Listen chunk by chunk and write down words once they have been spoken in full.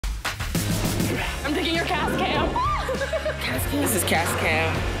I'm thinking you're cast cam. Cast cam? This is cast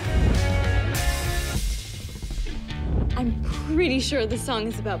cam. I'm pretty sure the song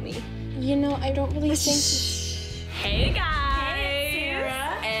is about me. You know, I don't really think... Hey guys! Hey, it's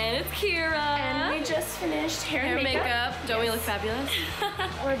Sarah. And it's Keara. And we just finished hair and makeup. Don't we look fabulous?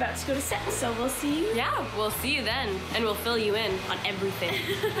 We're about to go to set, so we'll see you. Yeah, we'll see you then. And we'll fill you in on everything.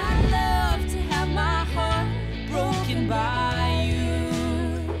 I love to have my heart broken by you.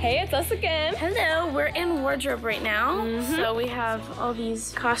 Hey, it's us again. Hello, we're in wardrobe right now. So we have all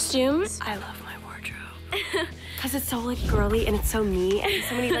these costumes. I love my wardrobe. Because it's so like girly and it's so me and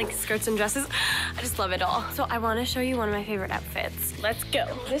so many like skirts and dresses. I just love it all. So I want to show you one of my favorite outfits. Let's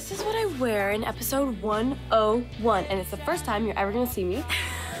go. This is what I wear in episode 101 and it's the first time you're ever gonna see me.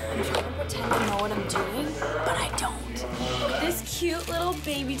 I'm trying to pretend to know what I'm doing, but I don't. This cute little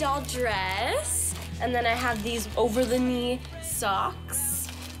baby doll dress. And then I have these over-the-knee socks,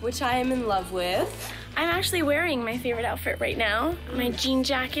 which I am in love with. I'm actually wearing my favorite outfit right now. My jean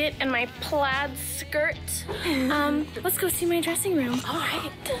jacket and my plaid skirt. Let's go see my dressing room. All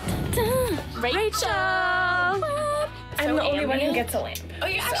right. Rachel! I'm the only one who gets a lamp. Oh,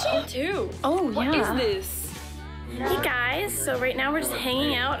 you actually do? Oh, yeah. What is this? Hey guys, so right now we're just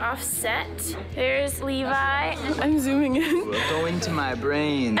hanging out off set. There's Levi. I'm zooming in. Will go into my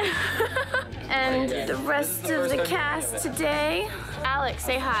brain. And the rest of the cast today. Alex,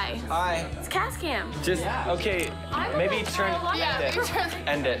 say hi. Hi. It's cast cam. Just, okay, maybe turn,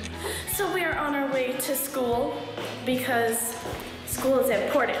 end it. So we are on our way to school because school is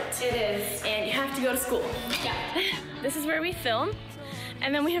important. It is. And you have to go to school. Yeah. This is where we film.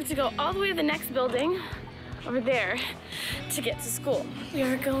 And then we have to go all the way to the next building over there to get to school. We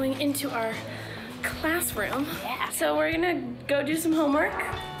are going into our classroom. Yeah. So we're gonna go do some homework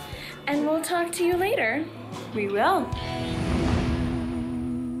and we'll talk to you later. We will.